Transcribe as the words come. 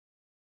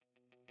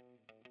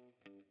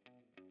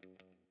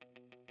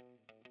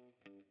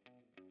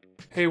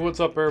Hey, what's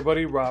up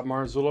everybody? Rob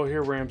Marzullo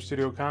here, Ram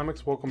Studio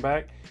Comics. Welcome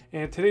back.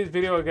 And today's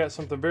video I got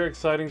something very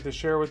exciting to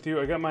share with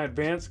you. I got my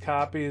advanced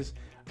copies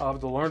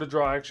of the Learn to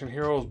Draw Action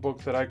Heroes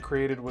book that I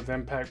created with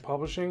Impact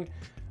Publishing.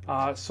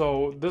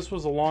 So this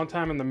was a long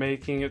time in the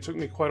making. It took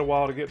me quite a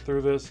while to get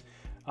through this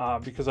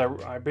because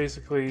I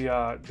basically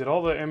did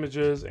all the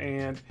images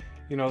and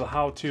the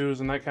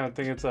how-tos and that kind of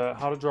thing. It's a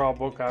how to draw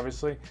book,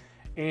 obviously.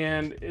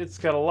 And it's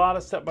got a lot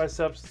of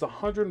step-by-steps. It's a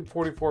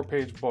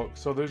 144-page book,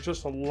 so there's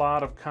just a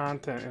lot of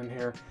content in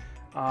here.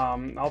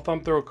 I'll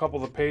thumb through a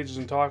couple of the pages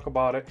and talk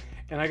about it.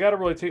 And I got to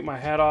really take my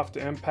hat off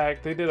to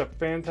Impact. They did a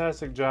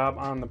fantastic job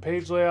on the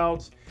page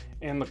layouts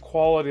and the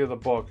quality of the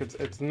book.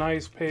 It's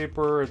nice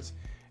paper. It's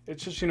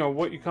just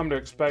what you come to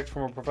expect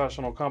from a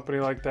professional company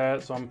like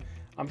that. So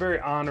I'm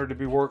very honored to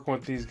be working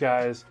with these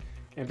guys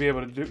and be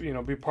able to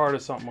do be part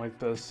of something like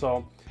this.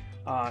 So.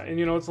 And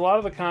it's a lot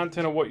of the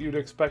content of what you'd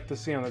expect to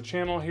see on the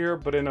channel here,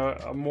 but in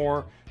a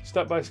more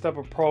step-by-step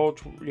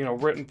approach,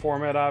 written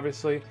format,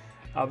 obviously.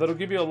 That'll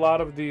give you a lot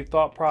of the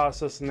thought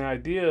process and the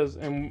ideas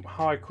and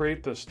how I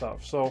create this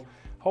stuff. So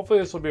hopefully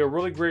this will be a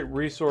really great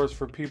resource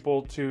for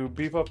people to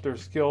beef up their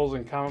skills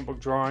in comic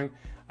book drawing.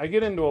 I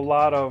get into a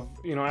lot of,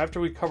 after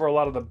we cover a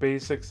lot of the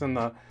basics and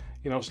the,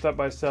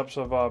 step-by-steps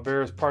of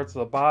various parts of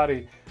the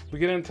body, we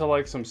get into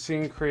like some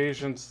scene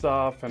creation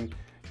stuff and,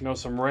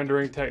 some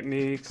rendering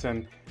techniques,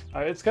 and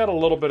it's got a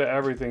little bit of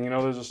everything.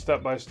 There's a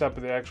step-by-step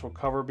of the actual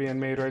cover being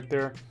made right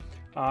there.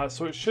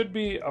 So it should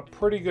be a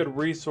pretty good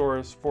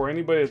resource for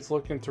anybody that's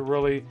looking to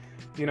really,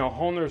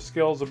 hone their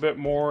skills a bit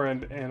more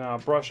and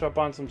brush up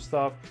on some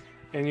stuff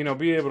and,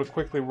 be able to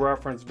quickly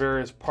reference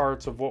various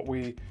parts of what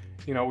we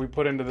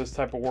put into this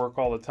type of work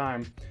all the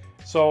time.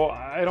 So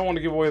I don't want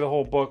to give away the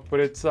whole book, but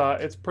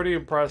it's pretty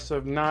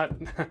impressive. Not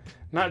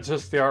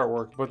just the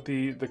artwork, but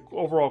the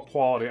overall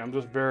quality. I'm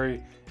just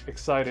very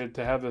excited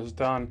to have this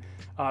done.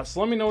 So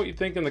let me know what you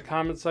think in the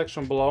comment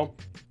section below.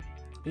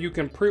 You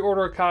can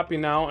pre-order a copy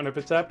now, and if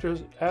it's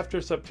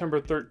after September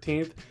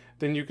 13th,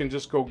 then you can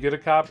just go get a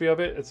copy of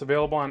it. It's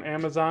available on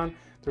Amazon.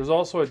 There's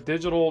also a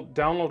digital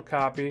download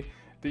copy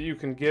that you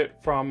can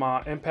get from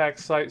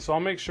Impact's site. So I'll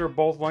make sure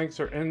both links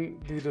are in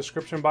the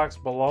description box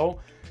below.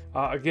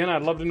 Again,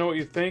 I'd love to know what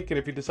you think, and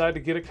if you decide to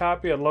get a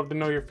copy, I'd love to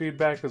know your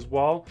feedback as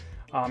well.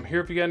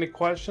 Here if you got any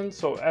questions.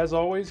 So as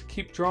always,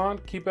 keep drawing,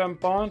 keep having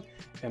fun,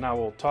 and I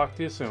will talk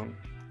to you soon.